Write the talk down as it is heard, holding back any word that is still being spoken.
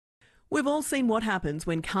We've all seen what happens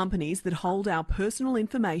when companies that hold our personal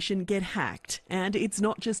information get hacked, and it's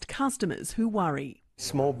not just customers who worry.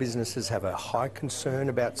 Small businesses have a high concern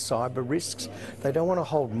about cyber risks. They don't want to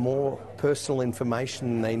hold more personal information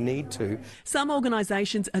than they need to. Some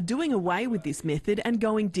organisations are doing away with this method and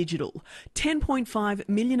going digital. 10.5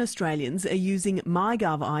 million Australians are using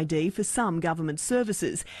MyGov ID for some government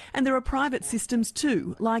services, and there are private systems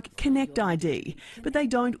too, like Connect ID, but they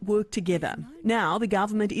don't work together. Now the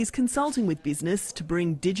government is consulting with business to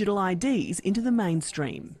bring digital IDs into the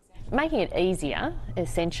mainstream. Making it easier,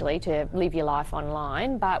 essentially, to live your life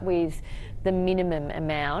online, but with the minimum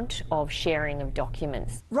amount of sharing of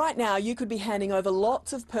documents. Right now, you could be handing over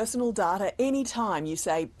lots of personal data any time you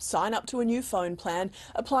say sign up to a new phone plan,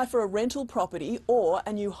 apply for a rental property or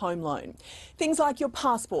a new home loan. Things like your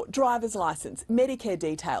passport, driver's licence, Medicare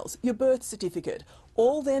details, your birth certificate,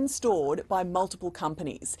 all then stored by multiple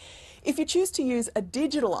companies. If you choose to use a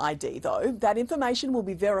digital ID, though, that information will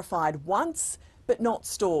be verified once, but not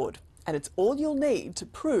stored, and it's all you'll need to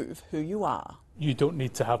prove who you are. You don't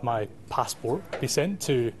need to have my passport be sent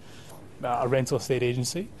to a rental estate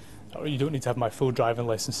agency, or you don't need to have my full driving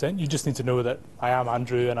licence sent. You just need to know that I am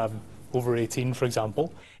Andrew and I'm over 18, for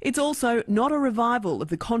example. It's also not a revival of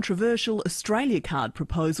the controversial Australia Card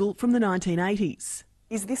proposal from the 1980s.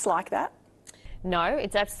 Is this like that? No,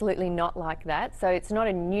 it's absolutely not like that. So it's not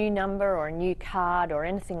a new number or a new card or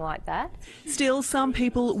anything like that. Still, some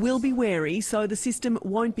people will be wary, so the system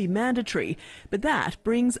won't be mandatory. But that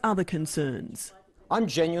brings other concerns. I'm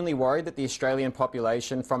genuinely worried that the Australian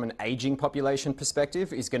population, from an ageing population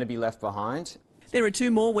perspective, is going to be left behind. There are 2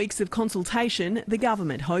 more weeks of consultation. The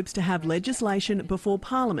government hopes to have legislation before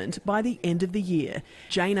Parliament by the end of the year.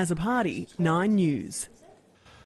 Jane Azzopardi, 9 News.